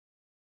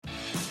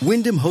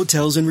Wyndham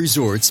Hotels and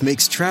Resorts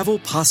makes travel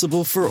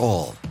possible for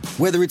all.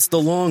 Whether it's the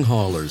long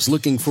haulers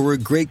looking for a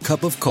great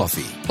cup of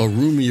coffee, a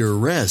roomier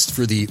rest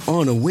for the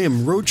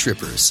on-a-whim road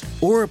trippers,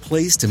 or a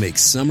place to make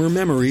summer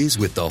memories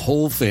with the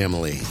whole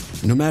family.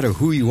 No matter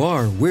who you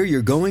are, where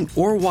you're going,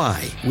 or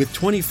why, with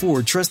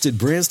 24 trusted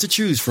brands to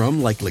choose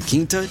from like La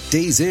Quinta,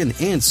 Days Inn,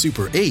 and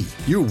Super 8,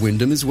 your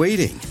Wyndham is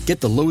waiting.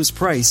 Get the lowest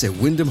price at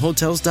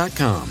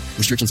WyndhamHotels.com.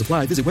 Restrictions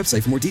apply. Visit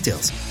website for more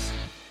details.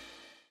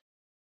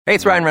 Hey,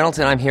 it's Ryan Reynolds,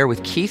 and I'm here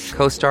with Keith,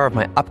 co-star of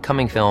my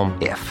upcoming film,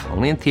 If,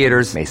 only in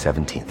theaters May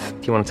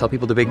 17th. Do you want to tell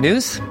people the big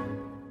news?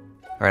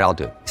 All right, I'll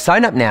do it.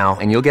 Sign up now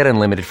and you'll get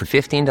unlimited for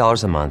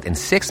 $15 a month and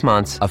 6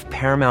 months of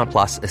Paramount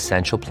Plus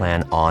Essential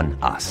Plan on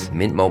us.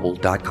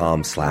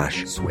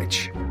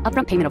 MintMobile.com/switch.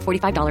 Upfront payment of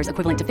 $45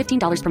 equivalent to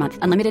 $15 per month.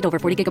 Unlimited over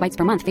 40 gigabytes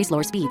per month. Face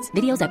lower speeds.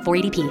 Videos at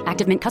 480p.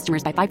 Active Mint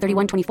customers by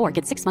 531.24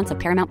 get 6 months of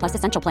Paramount Plus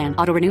Essential Plan.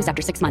 Auto renews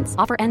after 6 months.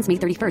 Offer ends May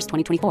 31st,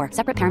 2024.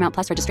 Separate Paramount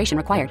Plus registration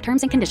required.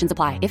 Terms and conditions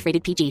apply if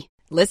rated PG.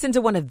 Listen to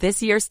one of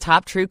this year's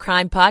top true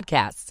crime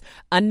podcasts.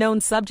 Unknown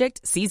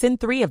Subject, Season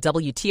 3 of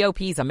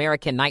WTOP's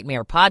American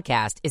Nightmare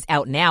podcast is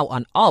out now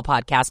on all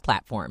podcast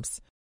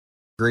platforms.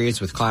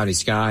 Degrees with cloudy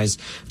skies.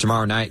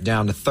 Tomorrow night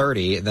down to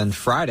 30. Then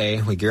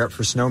Friday, we gear up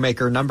for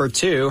Snowmaker number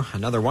 2.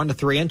 Another 1 to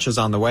 3 inches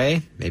on the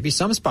way. Maybe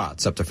some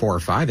spots up to 4 or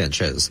 5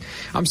 inches.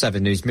 I'm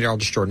 7 News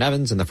meteorologist Jordan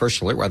Evans in the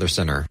First Alert Weather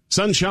Center.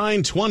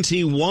 Sunshine,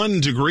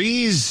 21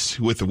 degrees.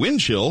 With the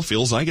wind chill,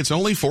 feels like it's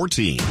only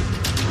 14.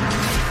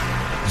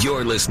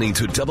 You're listening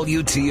to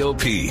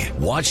WTOP,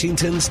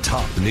 Washington's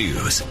top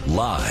news,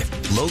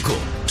 live, local,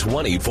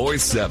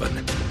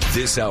 24/7.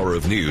 This hour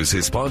of news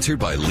is sponsored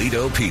by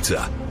Lido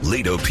Pizza.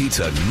 Lido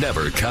Pizza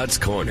never cuts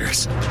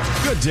corners.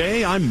 Good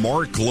day, I'm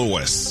Mark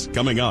Lewis.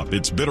 Coming up,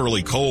 it's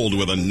bitterly cold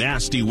with a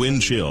nasty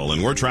wind chill,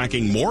 and we're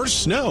tracking more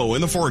snow in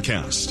the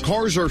forecast.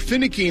 Cars are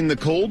finicky in the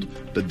cold,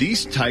 but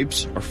these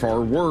types are far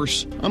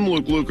worse. I'm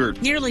Luke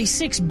Lukert. Nearly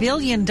 $6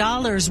 billion.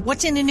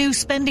 What's in a new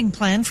spending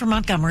plan for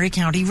Montgomery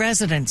County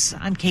residents?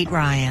 I'm Kate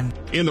Ryan.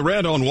 In the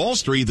red on Wall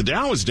Street, the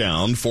Dow is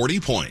down 40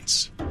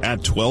 points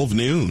at 12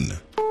 noon.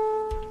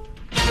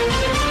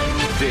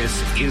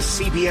 This is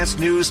CBS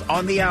News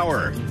on the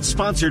Hour,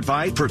 sponsored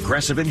by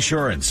Progressive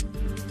Insurance.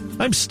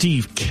 I'm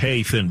Steve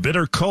Kathan.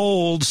 Bitter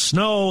cold,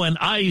 snow, and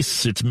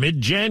ice. It's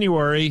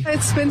mid-January.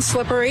 It's been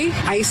slippery,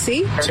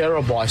 icy.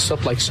 Terrible. I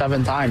slept like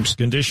 7 times.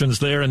 Conditions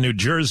there in New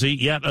Jersey.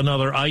 Yet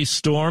another ice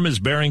storm is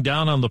bearing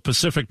down on the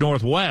Pacific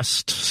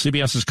Northwest.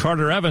 CBS's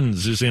Carter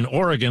Evans is in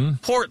Oregon.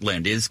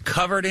 Portland is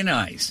covered in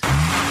ice.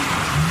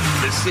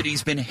 The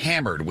city's been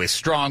hammered with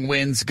strong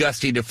winds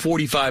gusting to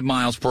 45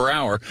 miles per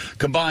hour,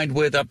 combined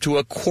with up to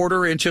a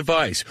quarter inch of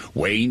ice,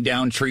 weighing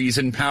down trees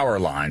and power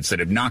lines that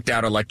have knocked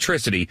out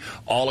electricity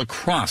all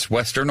across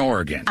western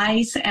Oregon.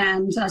 Ice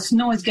and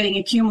snow is getting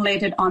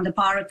accumulated on the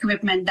power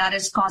equipment that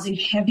is causing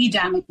heavy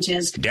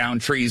damages.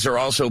 Downed trees are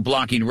also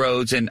blocking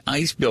roads, and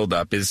ice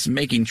buildup is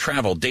making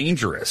travel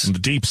dangerous. In the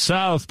deep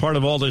south, part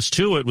of all this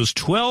too, it was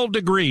 12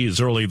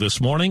 degrees early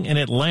this morning in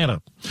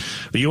Atlanta.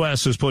 The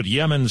U.S. has put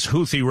Yemen's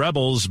Houthi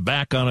rebels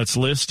back on its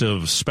list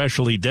of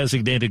specially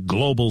designated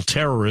global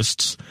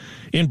terrorists.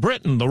 In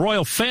Britain, the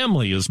royal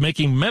family is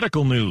making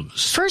medical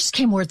news. First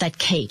came word that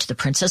Kate, the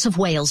Princess of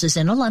Wales, is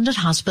in a London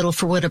hospital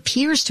for what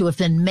appears to have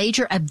been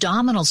major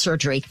abdominal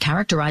surgery,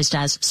 characterized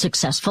as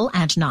successful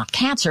and not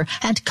cancer,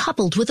 and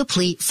coupled with a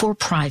plea for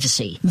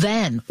privacy.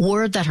 Then,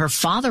 word that her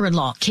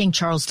father-in-law, King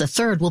Charles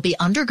III, will be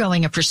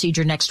undergoing a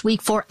procedure next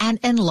week for an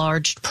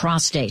enlarged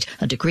prostate,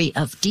 a degree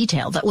of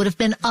detail that would have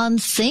been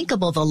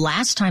unthinkable the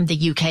last time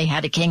the UK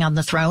had a king on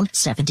the throne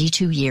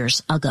 72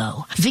 years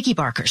ago. Vicky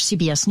Barker,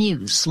 CBS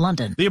News,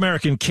 London. The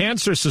American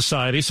Cancer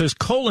Society says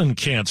colon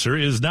cancer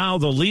is now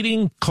the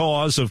leading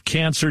cause of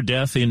cancer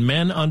death in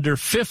men under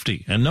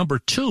 50 and number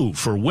 2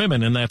 for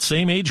women in that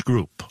same age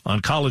group.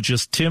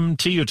 Oncologist Tim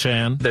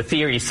Tiutan. The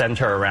theories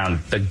center around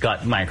the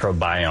gut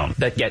microbiome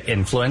that get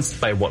influenced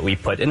by what we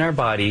put in our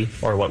body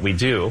or what we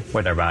do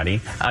with our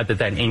body that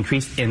then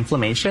increase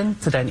inflammation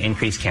to then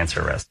increase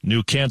cancer risk.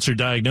 New cancer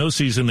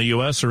diagnoses in the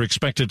U.S. are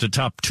expected to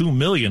top 2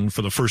 million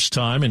for the first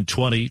time in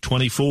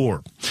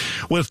 2024.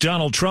 With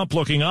Donald Trump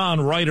looking on,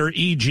 writer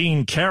E. Jean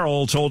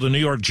Carroll told a New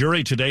York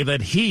jury today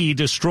that he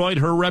destroyed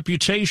her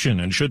reputation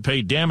and should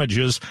pay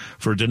damages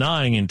for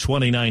denying in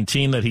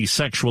 2019 that he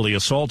sexually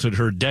assaulted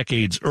her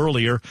decades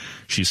earlier.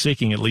 She's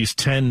seeking at least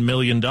 $10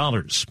 million.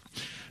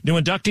 New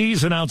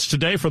inductees announced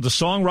today for the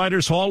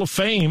Songwriters Hall of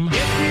Fame.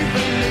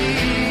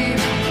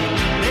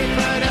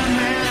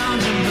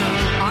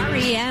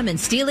 R.E.M. and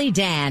Steely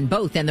Dan,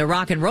 both in the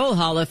Rock and Roll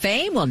Hall of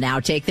Fame, will now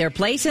take their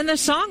place in the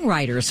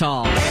Songwriters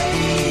Hall.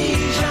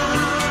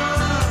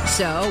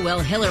 So will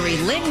Hillary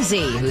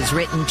Lindsey, who's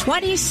written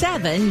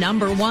 27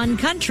 #1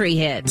 country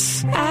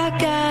hits. I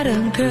got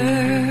a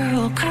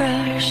girl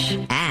crush.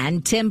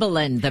 And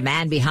Timbaland, the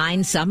man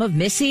behind some of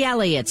Missy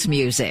Elliott's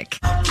music.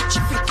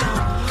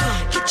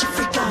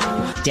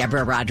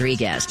 Deborah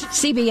Rodriguez,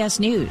 CBS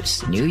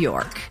News, New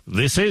York.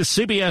 This is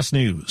CBS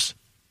News.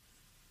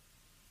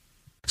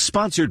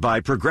 Sponsored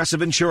by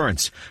Progressive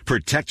Insurance.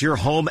 Protect your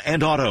home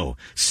and auto.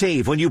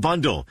 Save when you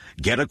bundle.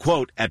 Get a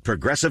quote at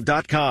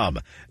Progressive.com.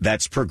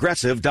 That's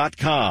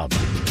Progressive.com.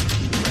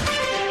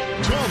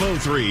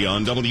 12:03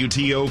 on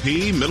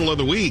WTOP, middle of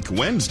the week,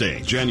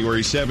 Wednesday,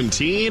 January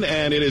 17,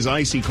 and it is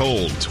icy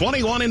cold,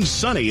 21 and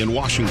sunny in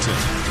Washington.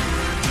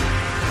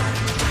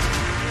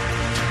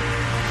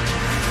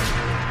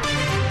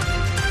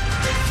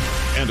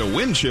 And a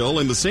wind chill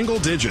in the single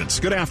digits.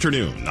 Good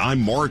afternoon.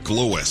 I'm Mark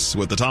Lewis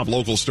with the top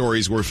local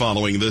stories we're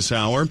following this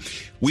hour.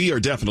 We are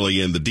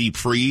definitely in the deep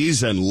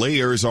freeze, and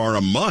layers are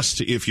a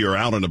must if you're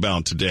out and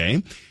about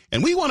today.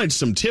 And we wanted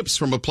some tips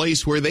from a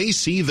place where they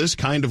see this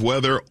kind of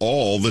weather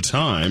all the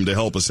time to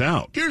help us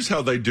out. Here's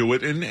how they do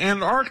it in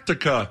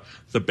Antarctica.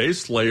 The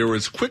base layer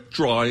is quick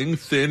drying,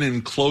 thin,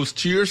 and close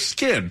to your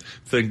skin.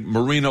 Think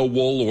merino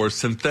wool or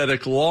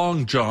synthetic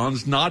long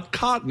johns, not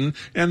cotton,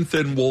 and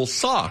thin wool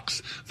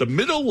socks. The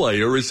middle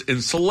layer is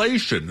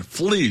insulation,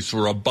 fleece,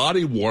 or a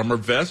body warmer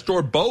vest,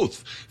 or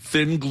both.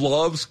 Thin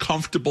gloves,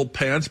 comfortable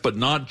pants, but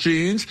not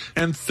jeans,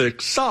 and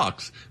thick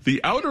socks. The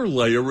outer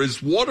layer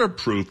is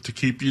waterproof to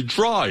keep you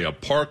dry. A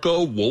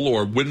parka, wool,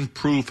 or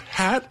windproof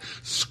hat,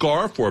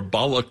 scarf, or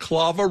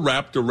balaclava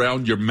wrapped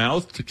around your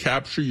mouth to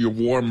capture your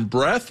warm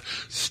breath,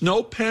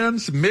 snow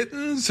pants,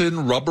 mittens,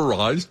 and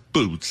rubberized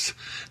boots.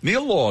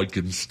 Neil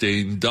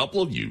Augenstein,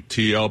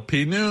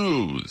 WTOP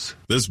News.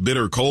 This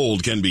bitter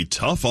cold can be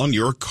tough on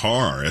your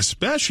car,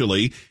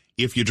 especially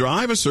if you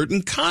drive a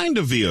certain kind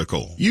of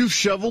vehicle. You've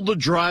shoveled the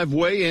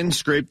driveway and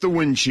scraped the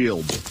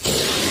windshield.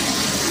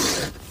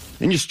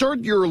 And you start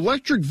your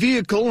electric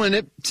vehicle and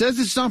it says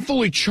it's not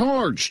fully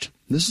charged.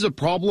 This is a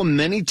problem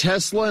many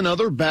Tesla and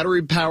other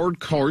battery-powered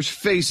cars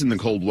face in the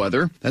cold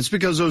weather. That's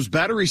because those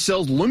battery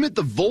cells limit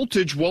the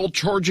voltage while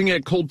charging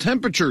at cold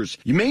temperatures.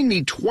 You may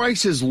need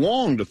twice as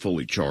long to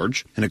fully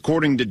charge. And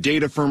according to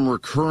data from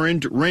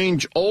Recurrent,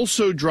 range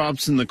also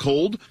drops in the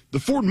cold. The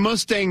Ford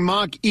Mustang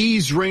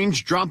Mach-E's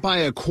range dropped by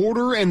a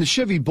quarter and the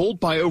Chevy Bolt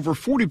by over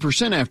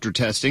 40% after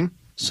testing.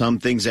 Some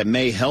things that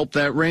may help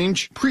that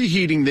range: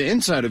 preheating the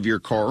inside of your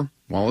car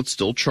while it's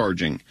still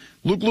charging.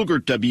 Luke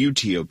Lugert,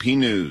 WTOP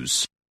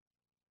News.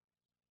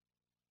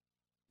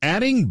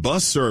 Adding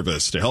bus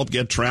service to help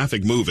get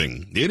traffic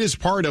moving. It is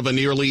part of a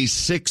nearly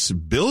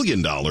 $6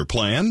 billion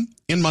plan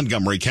in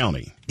Montgomery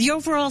County. The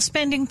overall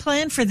spending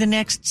plan for the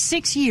next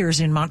 6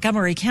 years in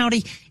Montgomery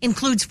County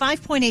includes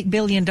 $5.8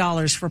 billion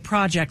for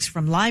projects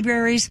from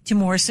libraries to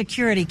more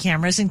security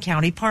cameras in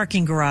county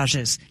parking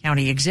garages.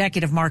 County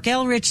Executive Mark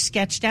Elrich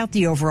sketched out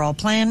the overall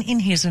plan in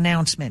his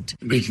announcement.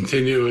 We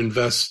continue to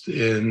invest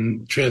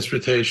in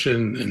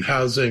transportation and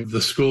housing.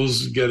 The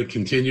schools get a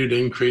continued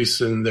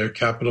increase in their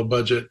capital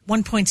budget.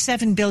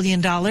 $1.7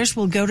 billion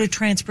will go to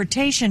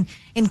transportation,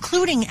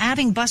 including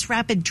adding bus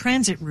rapid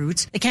transit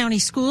routes. The county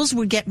schools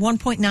would get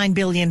 $1.9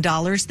 billion.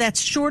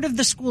 That's short of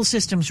the school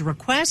system's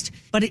request,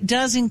 but it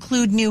does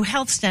include new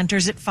health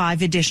centers at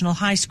 5 additional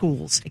high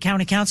schools. The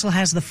county council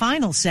has the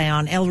final say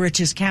on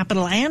Elrich's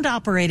capital and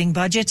operating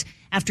budgets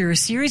after a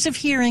series of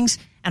hearings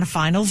and a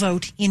final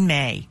vote in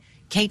May.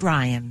 Kate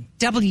Ryan,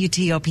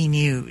 WTOP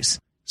News.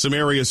 Some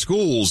area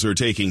schools are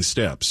taking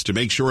steps to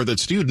make sure that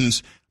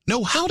students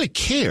know how to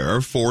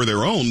care for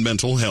their own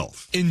mental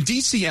health. In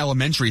D.C.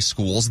 elementary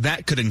schools,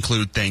 that could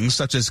include things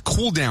such as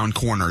cool-down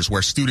corners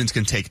where students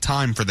can take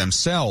time for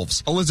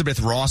themselves. Elizabeth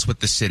Ross with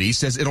the city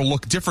says it'll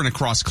look different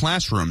across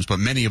classrooms, but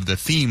many of the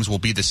themes will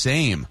be the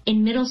same.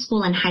 In middle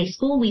school and high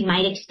school, we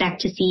might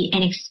expect to see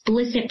an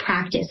explicit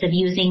practice of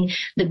using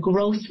the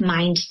growth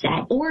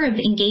mindset or of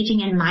engaging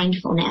in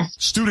mindfulness.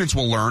 Students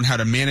will learn how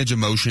to manage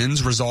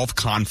emotions, resolve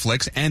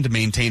conflicts, and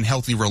maintain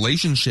healthy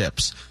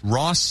relationships.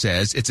 Ross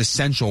says it's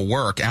essential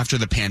work after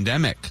the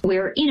pandemic.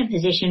 We're in a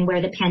position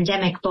where the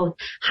pandemic both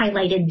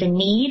highlighted the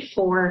need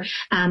for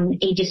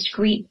a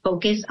discrete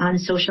focus on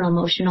social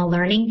emotional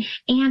learning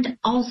and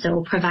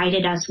also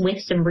provided us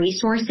with some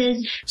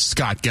resources.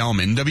 Scott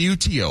Gelman,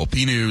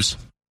 WTOP News.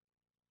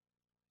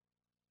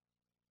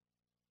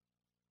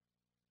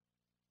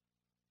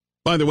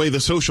 By the way, the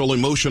social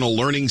emotional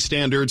learning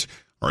standards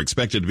are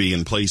expected to be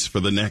in place for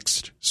the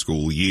next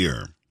school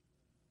year.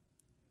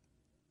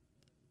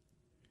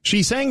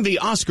 She sang the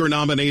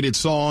Oscar-nominated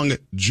song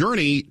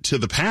Journey to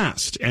the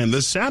Past, and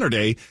this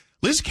Saturday,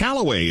 Liz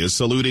Callaway is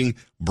saluting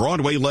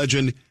Broadway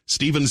legend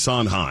Stephen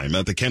Sondheim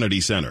at the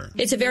Kennedy Center.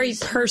 It's a very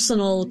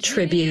personal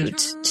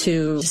tribute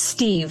to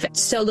Steve.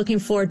 So looking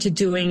forward to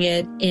doing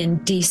it in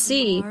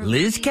D.C.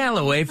 Liz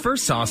Callaway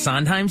first saw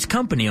Sondheim's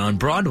Company on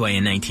Broadway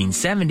in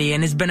 1970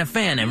 and has been a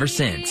fan ever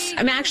since.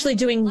 I'm actually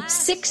doing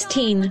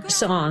 16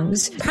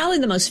 songs. Probably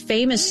the most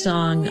famous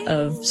song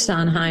of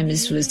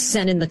Sondheim's was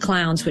Send in the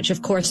Clowns, which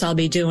of course I'll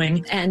be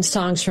doing, and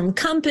songs from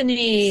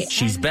Company.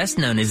 She's best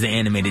known as the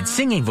animated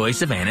singing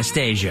voice of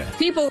Anastasia.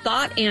 People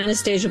thought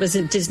Anastasia was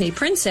a Disney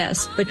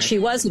princess, but she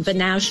wasn't, but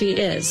now she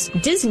is.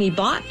 Disney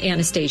bought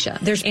Anastasia.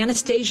 There's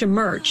Anastasia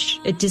merch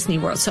at Disney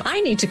World, so I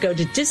need to go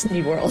to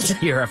Disney World.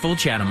 Hear our full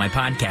chat on my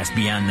podcast,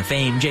 Beyond the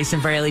Fame. Jason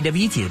Fraley,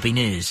 WTOP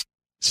News.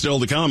 Still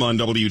to come on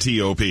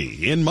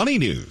WTOP in Money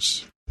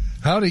News.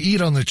 How to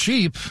eat on the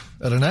cheap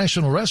at a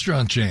national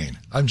restaurant chain.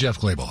 I'm Jeff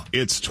Claybaugh.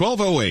 It's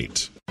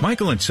 12:08.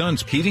 Michael &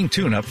 Son's heating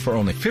tune-up for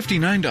only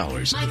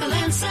 $59.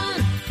 Michael &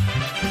 Son.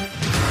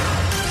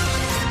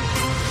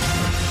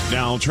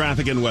 Now,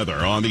 traffic and weather.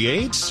 On the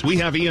 8s, we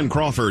have Ian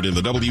Crawford in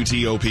the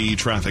WTOP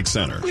Traffic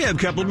Center. We have a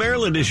couple of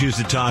Maryland issues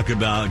to talk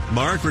about.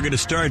 Mark, we're going to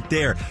start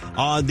there.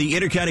 On the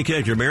Intercounty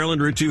Connector,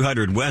 Maryland Route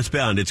 200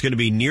 westbound, it's going to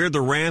be near the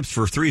ramps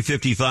for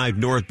 355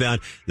 northbound.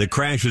 The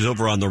crash was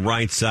over on the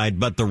right side,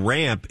 but the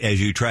ramp,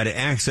 as you try to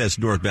access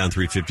northbound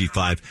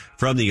 355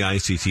 from the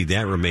ICC,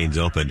 that remains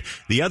open.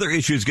 The other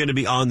issue is going to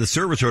be on the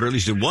service road, or at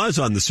least it was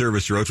on the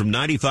service road from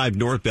 95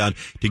 northbound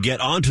to get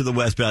onto the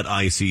westbound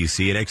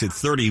ICC at exit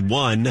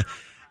 31.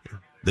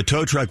 The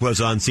tow truck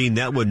was on scene.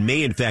 That one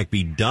may, in fact,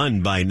 be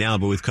done by now,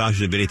 but with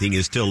caution if anything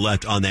is still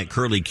left on that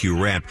Curly Q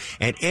ramp.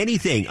 And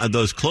anything on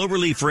those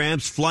cloverleaf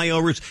ramps,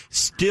 flyovers,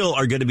 still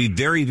are going to be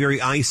very,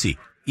 very icy.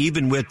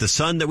 Even with the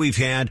sun that we've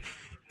had,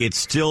 it's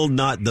still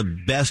not the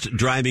best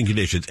driving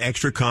conditions.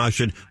 Extra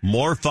caution,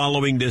 more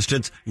following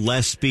distance,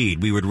 less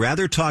speed. We would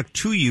rather talk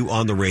to you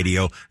on the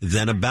radio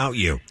than about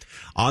you.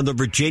 On the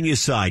Virginia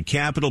side,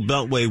 Capitol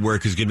Beltway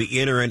work is going to be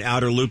inner and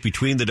outer loop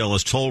between the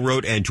Dulles Toll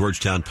Road and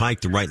Georgetown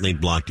Pike, the right lane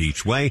blocked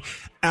each way.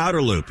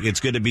 Outer loop, it's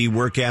going to be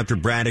work after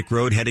Braddock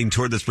Road heading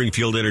toward the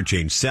Springfield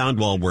interchange.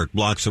 Soundwall work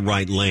blocks the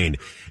right lane.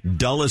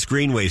 Dulles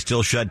Greenway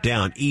still shut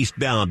down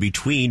eastbound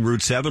between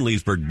Route 7,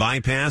 Leesburg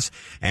Bypass,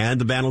 and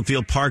the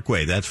Battlefield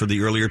Parkway. That's for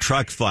the earlier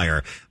truck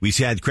fire. We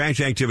had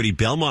crash activity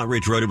Belmont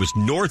Ridge Road. It was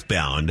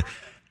northbound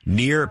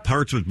near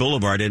Portsmouth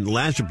Boulevard, and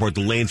last report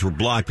the lanes were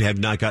blocked. We have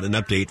not gotten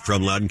an update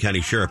from Loudoun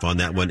County Sheriff on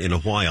that one in a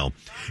while.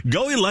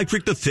 Go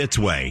electric the Fitz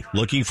way.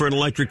 Looking for an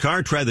electric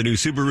car? Try the new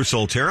Subaru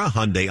Solterra,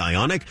 Hyundai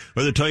Ioniq,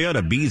 or the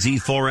Toyota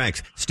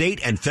BZ4X. State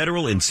and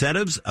federal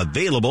incentives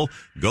available.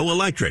 Go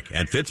electric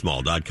at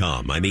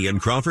fitzmall.com. I'm Ian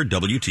Crawford,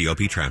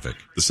 WTOP Traffic.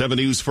 The 7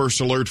 News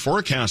First Alert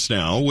forecast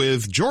now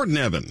with Jordan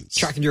Evans.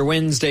 Tracking your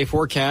Wednesday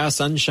forecast,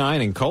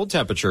 sunshine and cold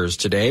temperatures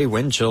today.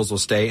 Wind chills will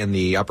stay in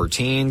the upper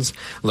teens,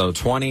 low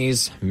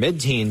 20s.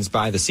 Mid-teens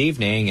by this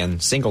evening, and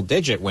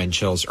single-digit wind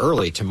chills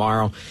early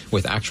tomorrow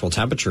with actual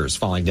temperatures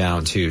falling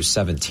down to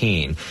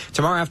 17.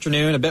 Tomorrow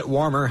afternoon, a bit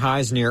warmer,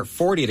 highs near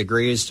 40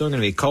 degrees. Still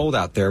going to be cold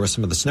out there with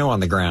some of the snow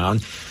on the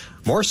ground.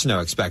 More snow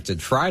expected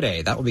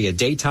Friday. That will be a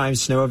daytime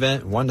snow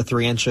event, 1 to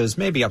 3 inches,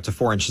 maybe up to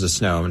 4 inches of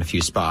snow in a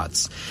few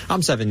spots.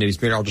 I'm 7 News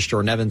meteorologist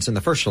Jordan Evans in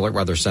the First Alert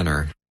Weather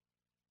Center.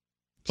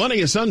 Plenty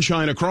of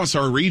sunshine across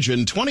our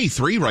region.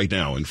 23 right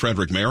now in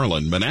Frederick,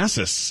 Maryland.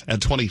 Manassas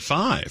at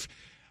 25.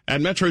 At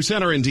Metro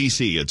Center in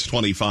D.C., it's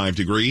 25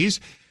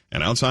 degrees.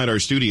 And outside our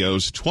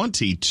studios,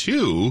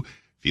 22.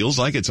 Feels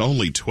like it's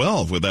only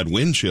 12 with that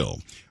wind chill.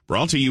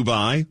 Brought to you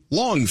by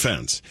Long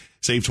Fence.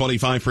 Save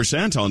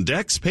 25% on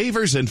decks,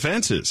 pavers, and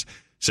fences.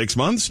 6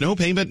 months, no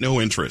payment,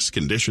 no interest.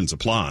 Conditions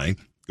apply.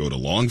 Go to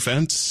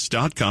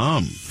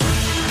longfence.com.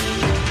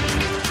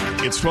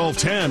 It's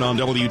 12:10 on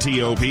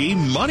WTOP.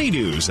 Money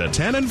News at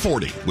 10 and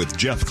 40 with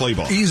Jeff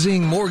Claybaugh.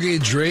 Easing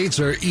mortgage rates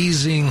are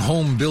easing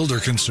home builder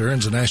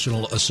concerns. The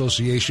National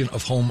Association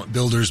of Home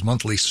Builders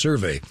monthly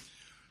survey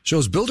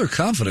shows builder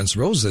confidence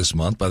rose this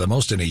month by the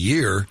most in a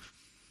year.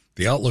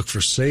 The outlook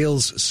for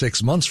sales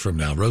 6 months from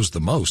now rose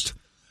the most.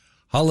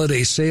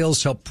 Holiday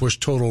sales helped push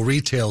total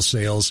retail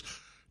sales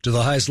to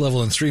the highest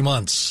level in 3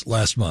 months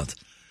last month.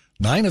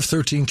 9 of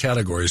 13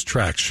 categories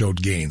tracked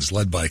showed gains,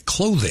 led by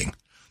clothing,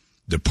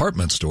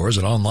 department stores,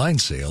 and online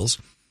sales.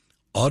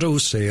 Auto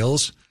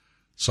sales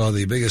saw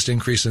the biggest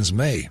increase since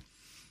May.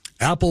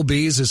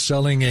 Applebee's is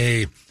selling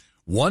a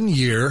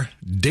 1-year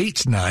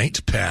date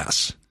night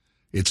pass.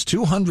 It's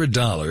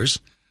 $200.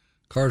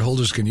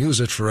 Cardholders can use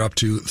it for up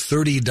to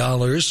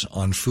 $30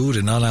 on food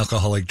and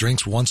non-alcoholic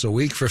drinks once a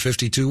week for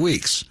 52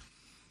 weeks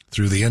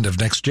through the end of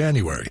next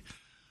January.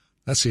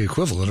 That's the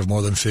equivalent of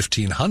more than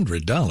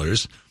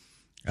 $1,500.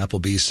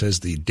 Applebee's says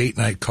the date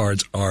night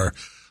cards are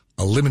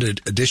a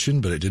limited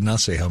edition, but it did not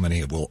say how many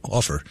it will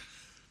offer.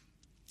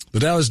 The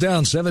Dow is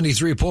down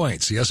 73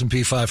 points. The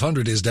S&P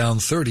 500 is down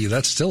 30.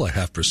 That's still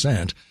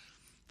 0.5%.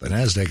 The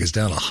NASDAQ is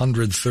down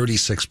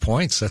 136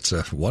 points. That's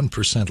a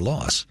 1%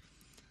 loss.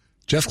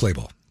 Jeff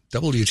Claybaugh,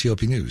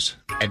 WTOP News.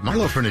 At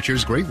Marlowe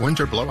Furniture's Great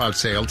Winter Blowout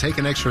Sale, take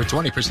an extra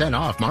 20%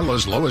 off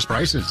Marlowe's lowest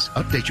prices.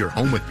 Update your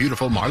home with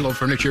beautiful Marlowe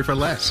furniture for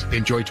less.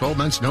 Enjoy 12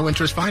 months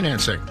no-interest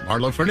financing.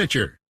 Marlowe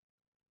Furniture.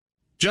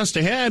 Just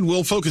ahead,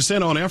 we'll focus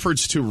in on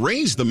efforts to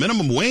raise the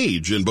minimum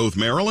wage in both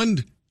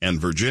Maryland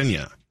and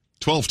Virginia.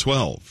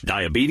 1212.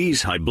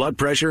 Diabetes, high blood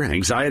pressure,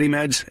 anxiety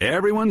meds,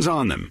 everyone's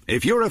on them.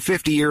 If you're a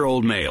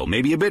 50-year-old male,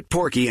 maybe a bit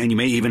porky, and you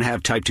may even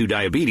have type 2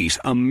 diabetes,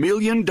 $1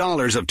 million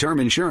of term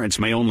insurance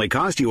may only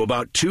cost you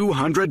about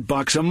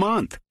 $200 a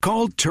month.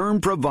 Call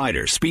Term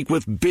Provider. Speak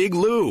with Big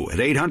Lou at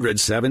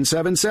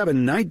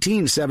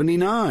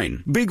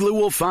 800-777-1979. Big Lou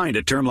will find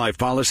a term life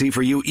policy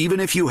for you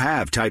even if you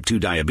have type 2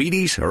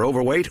 diabetes, are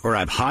overweight, or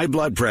have high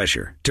blood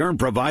pressure. Term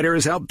Provider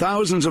has helped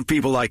thousands of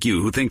people like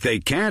you who think they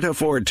can't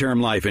afford term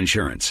life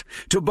insurance.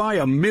 To buy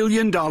 $1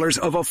 million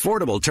of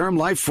affordable term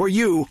life for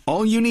you,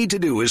 all you need to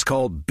do is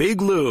call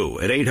Big Lou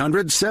at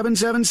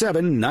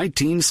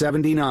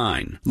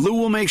 800-777-1979. Lou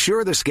will make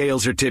sure the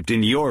scales are tipped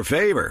in your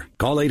favor.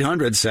 Call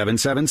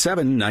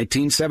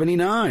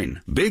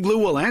 800-777-1979. Big Lou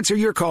will answer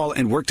your call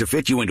and work to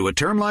fit you into a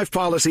term life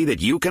policy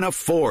that you can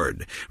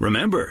afford.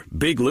 Remember,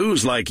 Big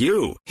Lou's like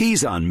you.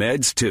 He's on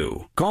meds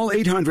too. Call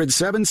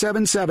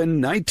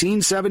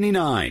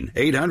 800-777-1979.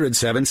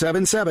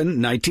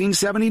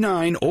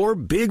 800-777-1979 or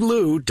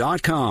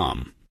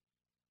BigLou.com.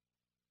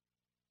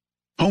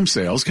 Home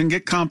sales can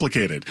get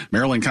complicated.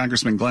 Maryland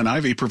Congressman Glenn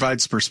Ivey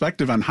provides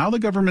perspective on how the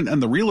government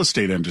and the real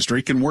estate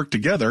industry can work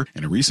together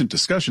in a recent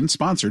discussion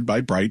sponsored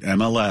by Bright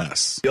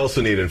MLS. You also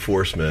need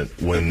enforcement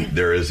when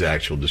there is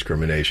actual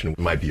discrimination. It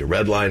might be a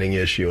redlining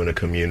issue in a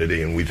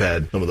community, and we've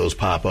had some of those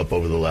pop up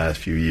over the last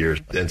few years.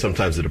 And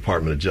sometimes the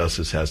Department of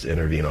Justice has to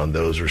intervene on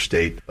those, or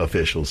state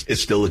officials. It's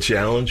still a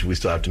challenge. We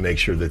still have to make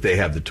sure that they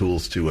have the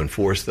tools to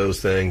enforce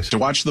those things. To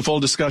watch the full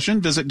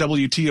discussion, visit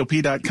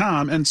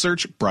WTOP.com and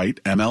search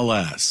Bright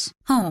MLS.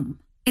 Home.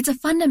 It's a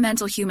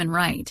fundamental human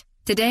right.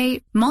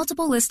 Today,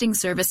 multiple listing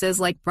services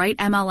like Bright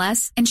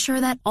MLS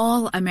ensure that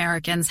all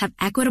Americans have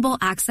equitable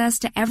access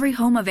to every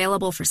home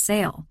available for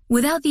sale.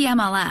 Without the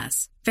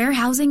MLS, fair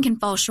housing can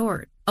fall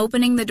short,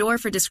 opening the door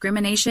for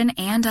discrimination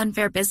and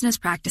unfair business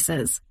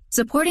practices.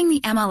 Supporting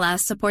the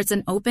MLS supports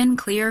an open,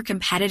 clear,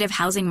 competitive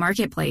housing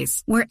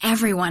marketplace where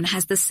everyone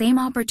has the same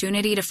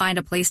opportunity to find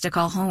a place to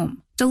call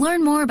home. To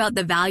learn more about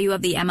the value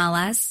of the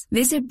MLS,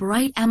 visit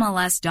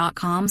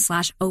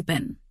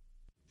brightmls.com/open.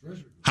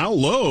 How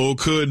low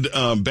could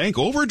bank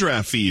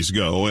overdraft fees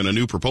go in a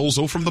new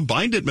proposal from the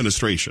Biden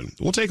administration?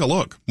 We'll take a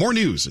look. More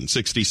news in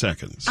 60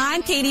 seconds.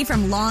 I'm Katie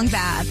from Long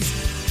Baths.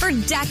 For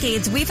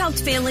decades, we've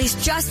helped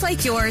families just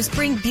like yours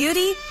bring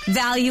beauty,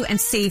 value, and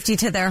safety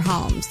to their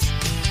homes.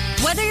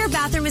 Whether your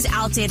bathroom is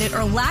outdated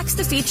or lacks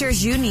the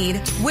features you need,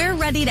 we're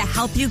ready to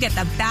help you get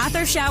the bath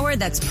or shower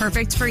that's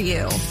perfect for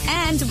you.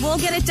 And we'll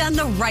get it done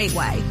the right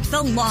way,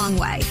 the long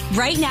way.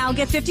 Right now,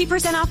 get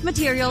 50% off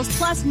materials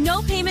plus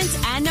no payments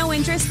and no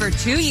interest for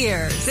 2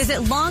 years.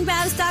 Visit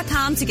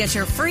longbaths.com to get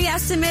your free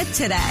estimate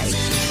today.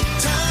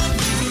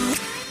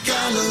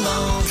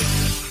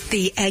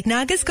 The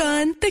eggnog is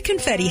gone. The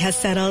confetti has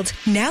settled.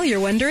 Now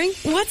you're wondering,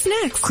 what's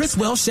next? Chris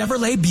Wells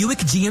Chevrolet Buick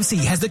GMC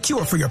has the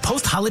cure for your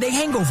post-holiday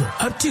hangover.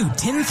 Up to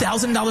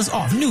 $10,000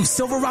 off new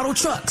Silverado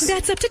trucks.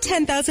 That's up to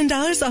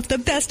 $10,000 off the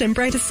best and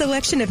brightest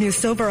selection of new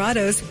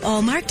Silverados.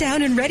 All marked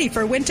down and ready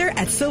for winter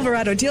at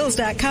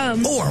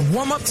SilveradoDeals.com. Or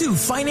warm up to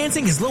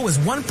financing as low as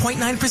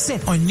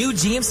 1.9% on new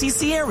GMC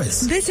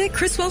Sierras. Visit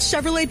Chris Wells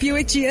Chevrolet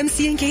Buick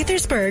GMC in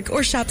Gaithersburg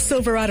or shop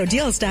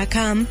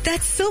SilveradoDeals.com.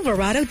 That's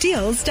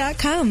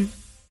SilveradoDeals.com.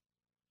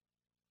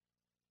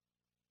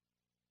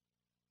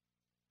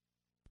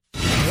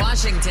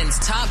 Washington's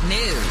top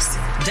news,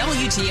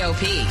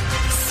 WTOP.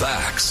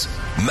 Facts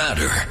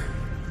matter.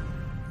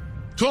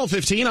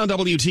 12:15 on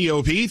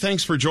WTOP.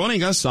 Thanks for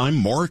joining us. I'm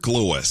Mark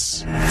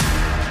Lewis.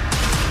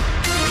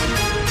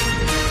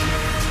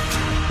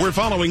 We're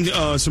following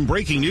some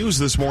breaking news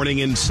this morning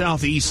in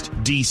Southeast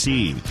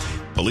D.C.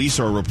 Police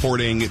are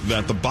reporting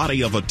that the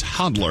body of a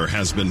toddler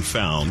has been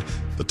found.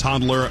 The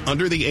toddler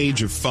under the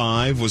age of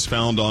 5 was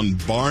found on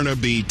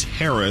Barnaby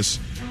Terrace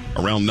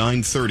around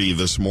 9:30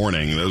 this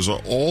morning. Those are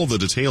all the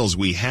details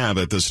we have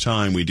at this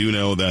time. We do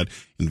know that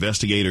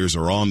investigators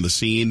are on the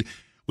scene.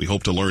 We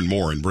hope to learn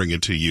more and bring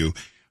it to you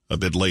a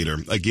bit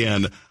later.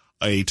 Again,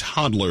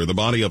 the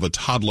body of a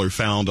toddler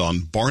found on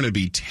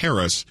Barnaby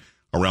Terrace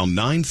around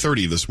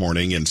 9:30 this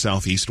morning in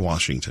Southeast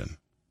Washington.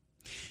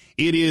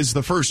 It is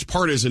the first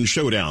partisan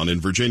showdown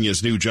in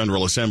Virginia's new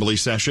General Assembly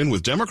session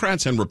with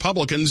Democrats and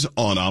Republicans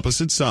on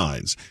opposite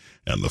sides.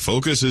 And the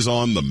focus is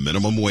on the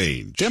minimum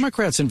wage.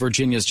 Democrats in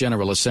Virginia's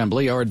General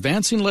Assembly are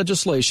advancing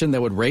legislation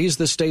that would raise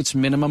the state's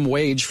minimum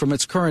wage from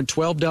its current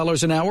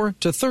 $12 an hour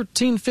to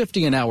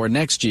 $13.50 an hour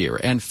next year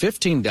and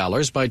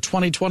 $15 by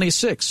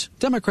 2026.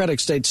 Democratic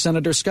State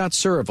Senator Scott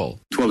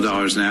Surville.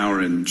 $12 an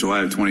hour in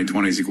July of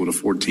 2020 is equal to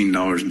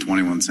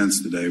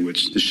 $14.21 today,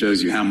 which just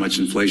shows you how much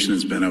inflation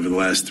has been over the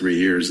last 3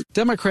 years.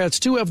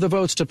 Democrats do have the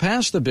votes to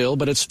pass the bill,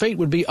 but its fate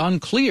would be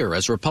unclear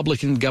as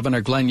Republican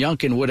Governor Glenn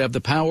Youngkin would have the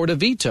power to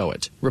veto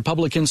it.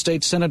 Republican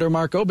State Senator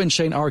Mark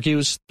Obenshain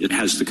argues it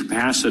has the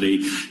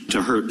capacity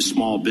to hurt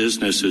small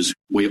businesses.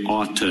 We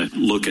ought to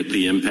look at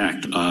the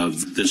impact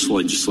of this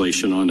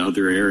legislation on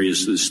other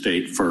areas of the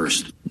state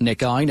first. Nick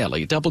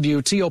Einelli,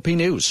 WTOP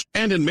News.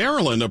 And in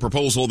Maryland, a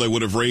proposal that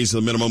would have raised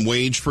the minimum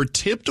wage for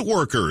tipped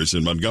workers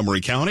in Montgomery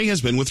County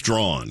has been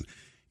withdrawn.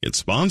 Its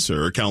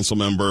sponsor,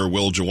 Councilmember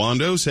Will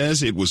Jawando,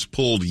 says it was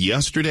pulled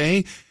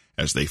yesterday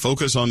as they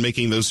focus on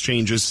making those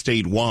changes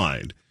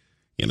statewide.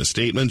 In a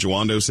statement,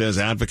 Jawando says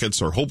advocates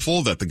are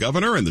hopeful that the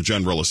governor and the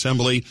General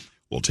Assembly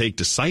will take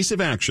decisive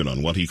action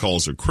on what he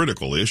calls a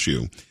critical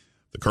issue.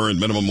 The current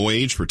minimum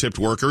wage for tipped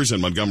workers in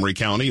Montgomery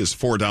County is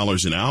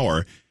 $4 an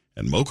hour,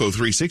 and Moco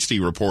 360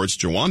 reports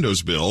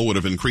Jawando's bill would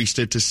have increased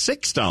it to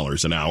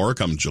 $6 an hour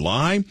come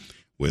July,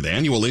 with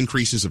annual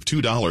increases of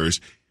 $2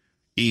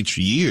 each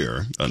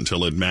year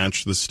until it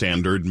matched the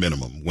standard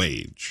minimum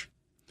wage.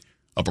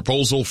 A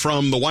proposal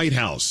from the White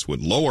House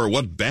would lower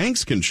what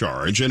banks can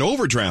charge in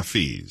overdraft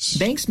fees.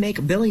 Banks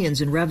make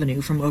billions in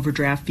revenue from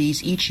overdraft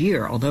fees each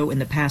year, although in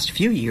the past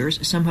few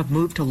years, some have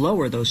moved to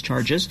lower those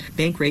charges.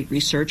 Bankrate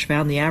research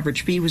found the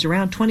average fee was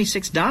around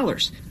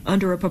 $26.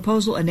 Under a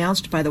proposal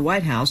announced by the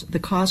White House, the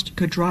cost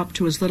could drop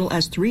to as little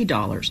as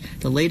 $3.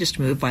 The latest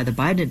move by the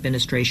Biden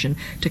administration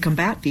to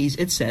combat fees,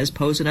 it says,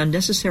 pose an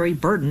unnecessary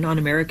burden on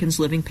Americans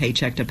living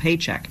paycheck to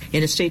paycheck.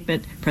 In a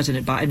statement,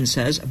 President Biden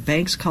says,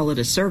 banks call it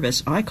a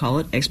service, I call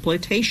it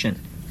exploitation.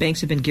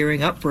 Banks have been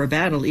gearing up for a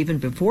battle even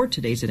before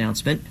today's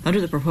announcement. Under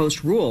the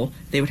proposed rule,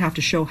 they would have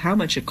to show how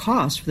much it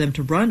costs for them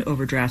to run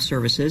overdraft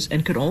services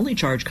and could only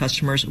charge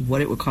customers what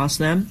it would cost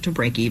them to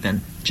break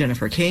even.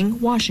 Jennifer King,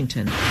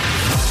 Washington.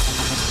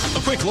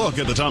 A quick look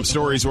at the top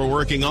stories we're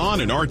working on.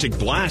 An Arctic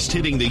blast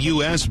hitting the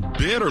U.S.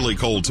 Bitterly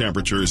cold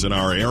temperatures in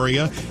our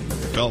area.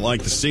 Felt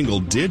like the single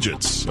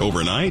digits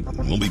overnight.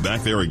 We'll be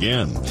back there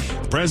again.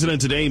 The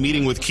president today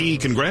meeting with key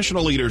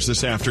congressional leaders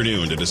this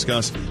afternoon to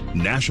discuss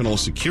national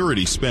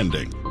security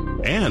spending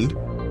and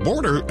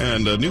border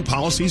and new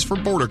policies for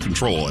border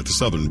control at the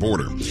southern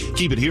border.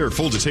 Keep it here.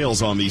 Full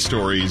details on these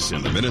stories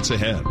in the minutes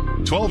ahead.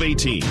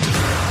 12:18.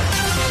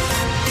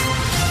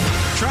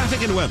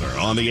 Traffic and weather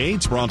on the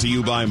 8s brought to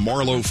you by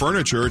Marlowe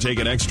Furniture. Take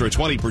an extra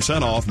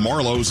 20% off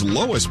Marlowe's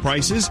lowest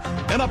prices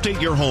and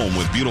update your home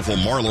with beautiful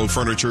Marlowe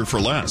Furniture for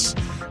less.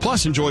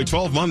 Plus, enjoy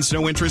 12 months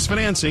no-interest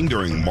financing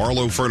during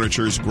Marlowe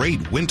Furniture's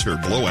great winter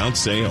blowout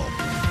sale.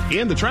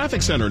 In the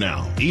traffic center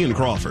now, Ian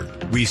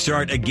Crawford. We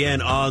start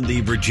again on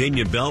the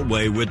Virginia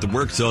Beltway with the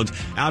work zones.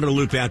 Outer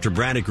loop after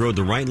Braddock Road,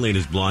 the right lane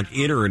is blocked.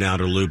 Inner and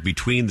outer loop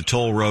between the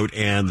toll road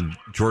and the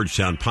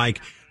Georgetown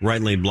Pike.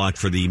 Right lane blocked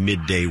for the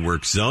midday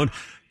work zone.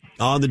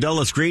 On the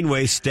Dulles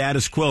Greenway,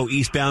 status quo.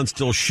 Eastbound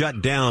still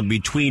shut down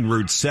between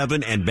Route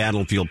 7 and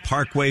Battlefield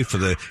Parkway for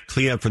the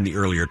cleanup from the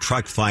earlier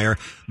truck fire.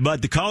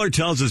 But the caller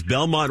tells us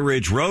Belmont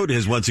Ridge Road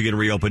has once again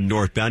reopened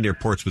northbound near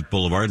Portsmouth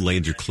Boulevard.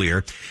 Lanes are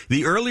clear.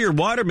 The earlier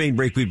water main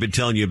break we've been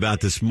telling you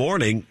about this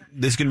morning,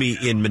 this is going to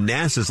be in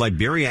Manassas,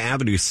 Liberia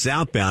Avenue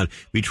southbound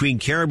between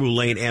Caribou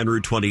Lane and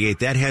Route 28.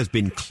 That has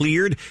been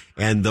cleared,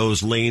 and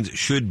those lanes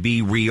should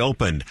be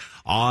reopened.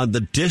 On the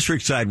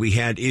district side, we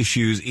had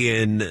issues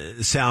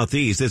in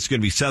southeast. That's going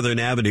to be Southern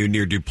Avenue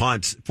near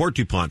Fort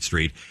DuPont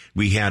Street.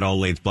 We had all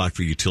lanes blocked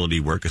for utility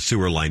work, a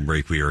sewer line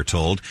break, we are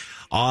told.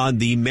 On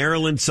the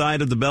Maryland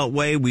side of the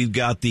Beltway, we've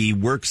got the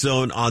work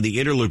zone on the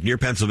Interloop near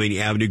Pennsylvania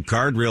Avenue.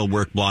 Guardrail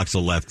work blocks the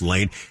left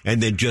lane. And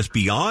then just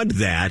beyond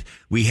that,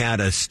 we had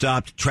a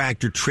stopped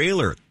tractor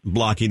trailer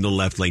blocking the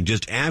left lane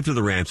just after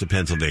the ramps at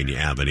Pennsylvania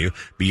Avenue.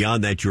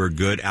 Beyond that, you're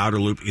good.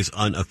 Outer loop is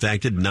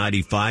unaffected.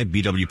 95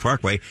 BW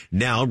Parkway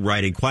now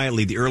riding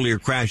quietly. The earlier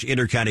crash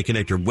intercounty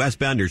connector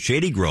westbound near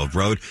Shady Grove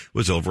Road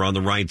was over on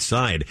the right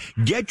side.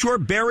 Get your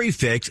berry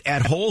fix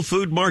at Whole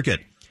Food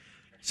Market.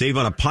 Save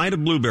on a pint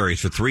of blueberries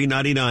for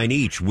 $3.99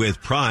 each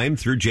with Prime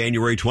through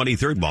January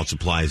 23rd while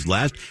supplies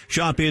last.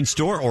 Shop in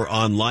store or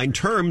online.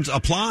 Terms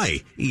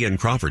apply. Ian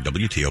Crawford,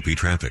 WTOP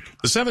Traffic.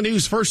 The 7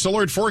 News First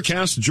Alert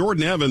Forecast.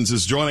 Jordan Evans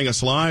is joining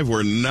us live.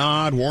 We're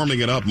not warming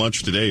it up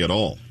much today at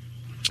all.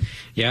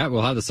 Yeah,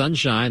 we'll have the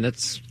sunshine.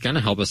 That's going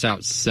to help us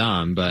out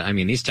some. But, I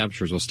mean, these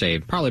temperatures will stay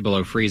probably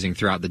below freezing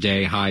throughout the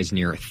day, highs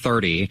near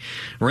 30.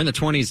 We're in the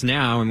 20s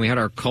now, and we had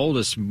our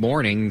coldest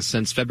morning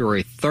since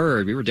February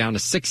 3rd. We were down to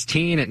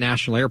 16 at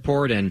National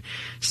Airport and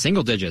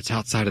single digits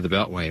outside of the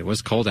Beltway. It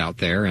was cold out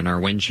there, and our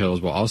wind chills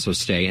will also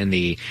stay in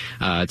the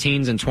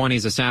teens and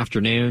 20s this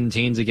afternoon,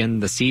 teens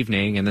again this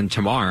evening, and then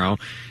tomorrow,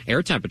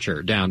 air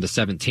temperature down to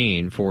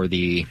 17 for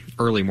the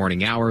early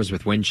morning hours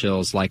with wind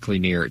chills likely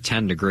near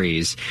 10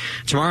 degrees.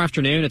 Tomorrow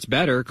afternoon, it's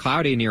better,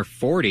 cloudy near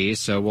 40,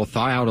 so we'll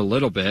thaw out a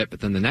little bit,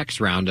 but then the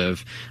next round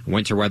of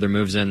winter weather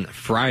moves in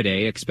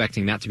Friday,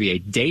 expecting that to be a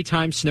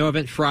daytime snow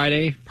event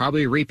Friday,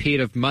 probably a repeat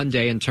of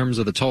Monday in terms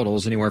of the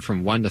totals, anywhere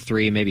from 1 to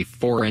 3, maybe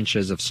 4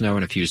 inches of snow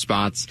in a few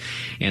spots,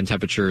 and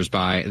temperatures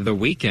by the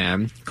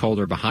weekend,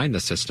 colder behind the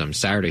system.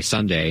 Saturday,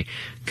 Sunday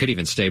could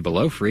even stay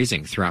below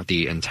freezing throughout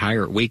the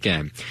entire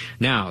weekend.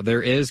 Now,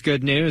 there is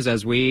good news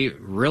as we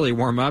really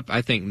warm up.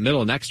 I think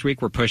middle of next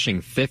week, we're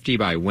pushing 50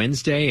 by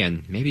Wednesday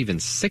and maybe even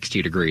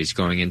 60 degrees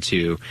going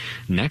into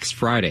next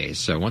Friday.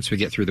 So once we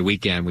get through the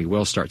weekend, we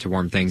will start to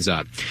warm things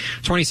up.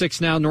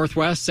 26 now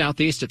northwest,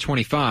 southeast at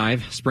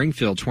 25,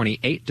 Springfield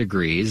 28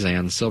 degrees,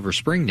 and Silver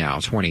Spring now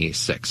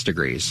 26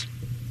 degrees.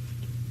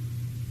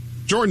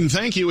 Jordan,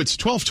 thank you. It's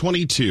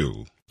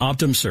 12:22.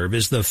 OptumServe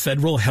is the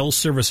federal health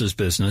services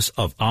business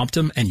of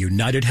Optum and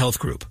United Health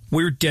Group.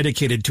 We're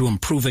dedicated to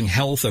improving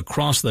health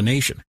across the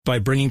nation by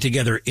bringing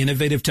together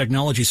innovative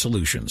technology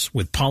solutions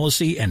with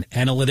policy and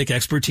analytic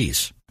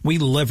expertise. We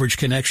leverage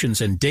connections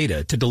and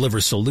data to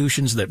deliver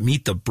solutions that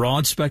meet the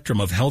broad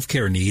spectrum of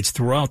healthcare needs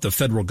throughout the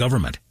federal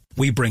government.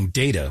 We bring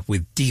data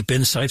with deep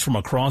insights from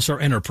across our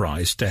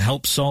enterprise to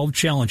help solve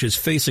challenges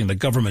facing the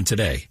government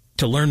today.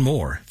 To learn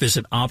more,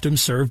 visit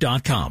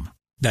OptumServe.com.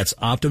 That's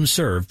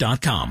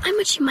OptumServe.com. I'm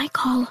what you might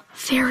call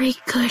very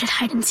good at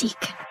hide and seek.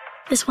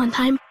 This one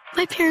time,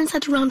 my parents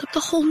had to round up the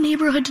whole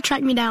neighborhood to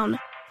track me down.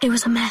 It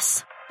was a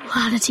mess. A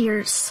lot of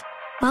tears.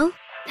 Well,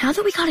 Now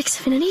that we got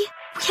Xfinity,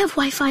 we have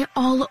Wi-Fi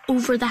all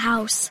over the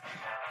house,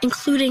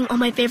 including all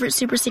my favorite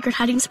super secret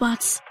hiding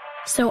spots.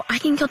 So I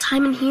can kill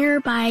time in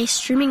here by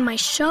streaming my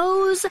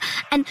shows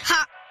and...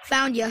 Ha!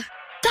 Found you.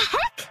 The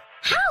heck?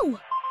 How?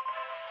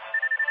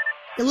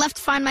 You left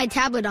Find My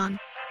tablet on.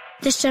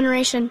 This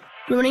generation,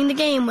 ruining the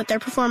game with their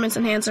performance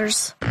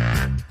enhancers.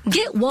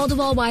 Get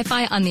wall-to-wall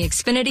Wi-Fi on the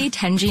Xfinity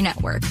 10G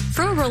network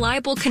for a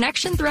reliable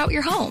connection throughout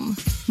your home.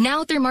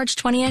 Now through March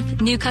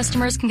 20th, new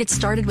customers can get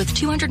started with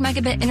 200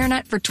 megabit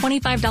internet for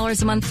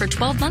 $25 a month for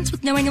 12 months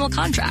with no annual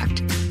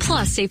contract.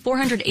 Plus, save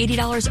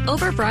 $480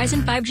 over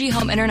Verizon 5G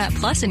Home Internet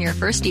Plus in your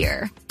first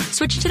year.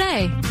 Switch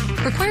today.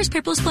 Requires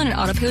paperless plan and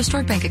auto-pay with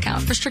stored bank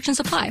account. Restrictions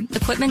apply.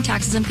 Equipment,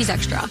 taxes, and fees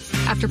extra.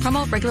 After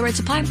promo, regular rate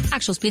supply.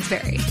 Actual speeds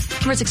vary.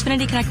 Converts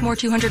Xfinity Connect More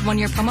 200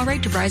 1-year promo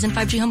rate to Verizon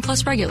 5G Home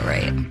Plus regular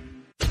rate.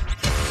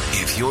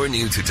 If you're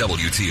new to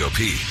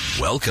WTOP,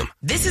 welcome.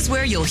 This is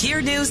where you'll hear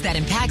news that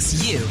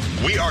impacts you.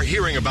 We are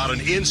hearing about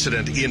an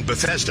incident in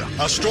Bethesda.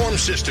 A storm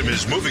system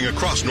is moving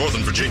across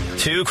Northern Virginia.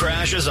 2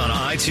 crashes on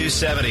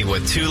I-270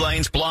 with 2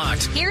 lanes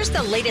blocked. Here's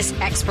the latest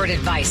expert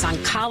advice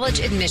on college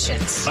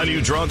admissions. A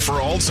new drug for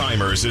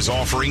Alzheimer's is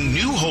offering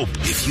new hope.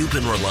 If you've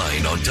been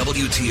relying on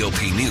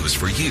WTOP News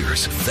for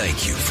years,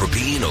 thank you for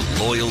being a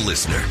loyal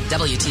listener.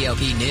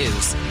 WTOP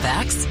News.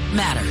 Facts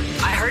matter.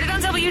 I heard it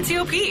on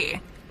WTOP.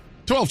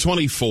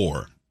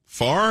 1224.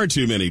 Far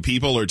too many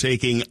people are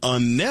taking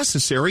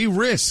unnecessary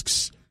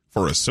risks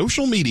for a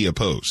social media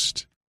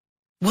post.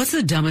 What's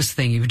the dumbest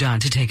thing you've done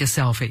to take a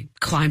selfie?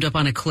 Climbed up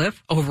on a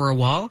cliff? Over a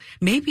wall?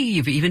 Maybe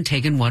you've even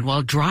taken one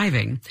while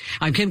driving.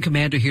 I'm Kim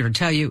Commander here to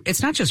tell you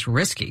it's not just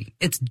risky,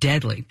 it's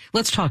deadly.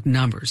 Let's talk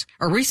numbers.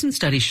 A recent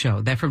study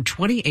showed that from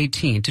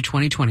 2018 to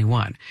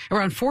 2021,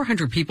 around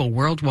 400 people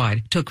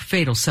worldwide took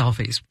fatal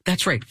selfies.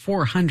 That's right,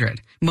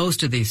 400.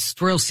 Most of these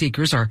thrill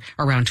seekers are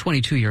around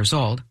 22 years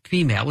old,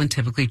 female, and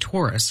typically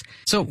tourists.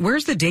 So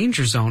where's the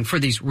danger zone for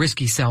these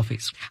risky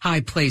selfies?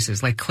 High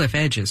places like cliff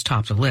edges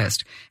top the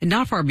list, and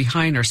not far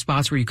behind are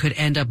spots where you could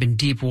end up in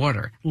deep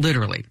water,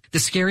 literally. The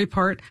scary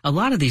part, a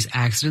lot of these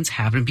accidents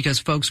happen because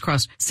folks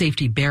crossed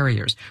safety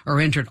barriers or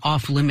entered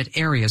off-limit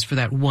areas for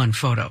that one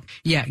photo.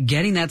 Yeah,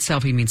 getting that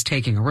selfie means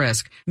taking a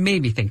risk.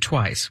 Maybe think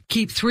twice.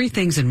 Keep 3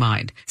 things in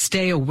mind.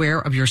 Stay aware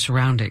of your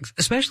surroundings,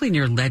 especially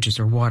near ledges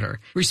or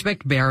water.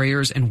 Respect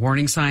barriers and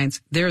warning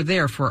signs. They're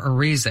there for a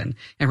reason.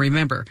 And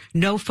remember,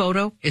 no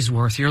photo is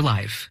worth your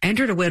life.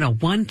 Enter to win a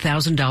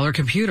 $1,000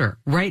 computer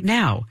right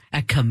now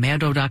at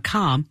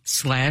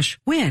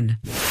commando.com/win.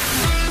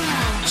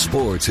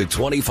 Sports at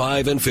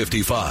 25 and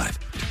 55.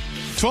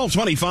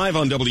 1225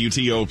 on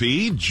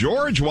WTOP.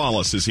 George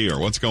Wallace is here.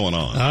 What's going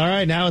on? All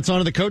right, now it's on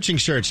to the coaching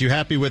shirts. You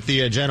happy with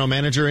the general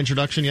manager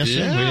introduction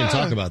yesterday? Yeah. We didn't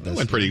talk about this.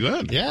 Went pretty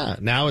good. Yeah,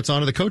 now it's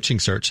on to the coaching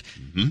search.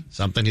 Mm-hmm.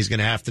 Something he's going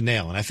to have to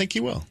nail, and I think he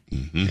will.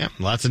 Mm-hmm. Yeah,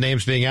 lots of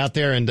names being out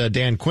there, and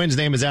Dan Quinn's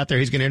name is out there.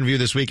 He's going to interview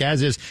this week,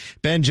 as is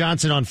Ben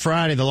Johnson on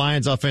Friday, the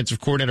Lions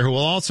offensive coordinator, who will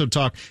also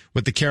talk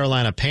with the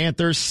Carolina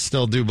Panthers.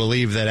 Still do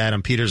believe that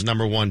Adam Peters'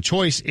 number 1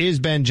 choice is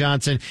Ben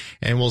Johnson,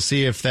 and we'll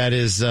see if that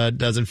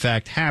does in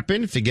fact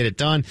happen, if they get it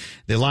done.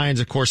 The Lions,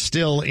 of course,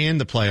 still in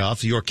the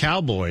playoffs. Your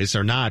Cowboys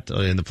are not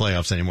in the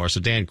playoffs anymore, so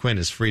Dan Quinn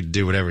is free to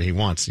do whatever he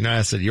wants. You know,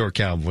 I said your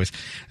Cowboys.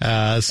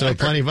 So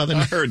plenty of other.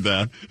 I heard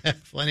that.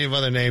 Plenty of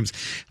other names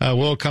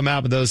will come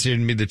out, but those seem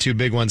to be the 2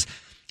 big ones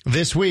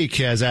this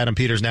week, as Adam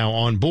Peters now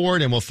on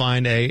board, and we'll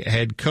find a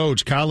head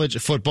coach. College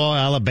football,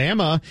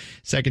 Alabama,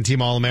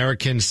 second-team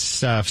All-American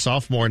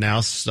sophomore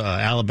now,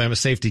 Alabama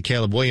safety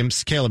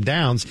Caleb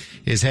Downs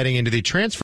is heading into the transfer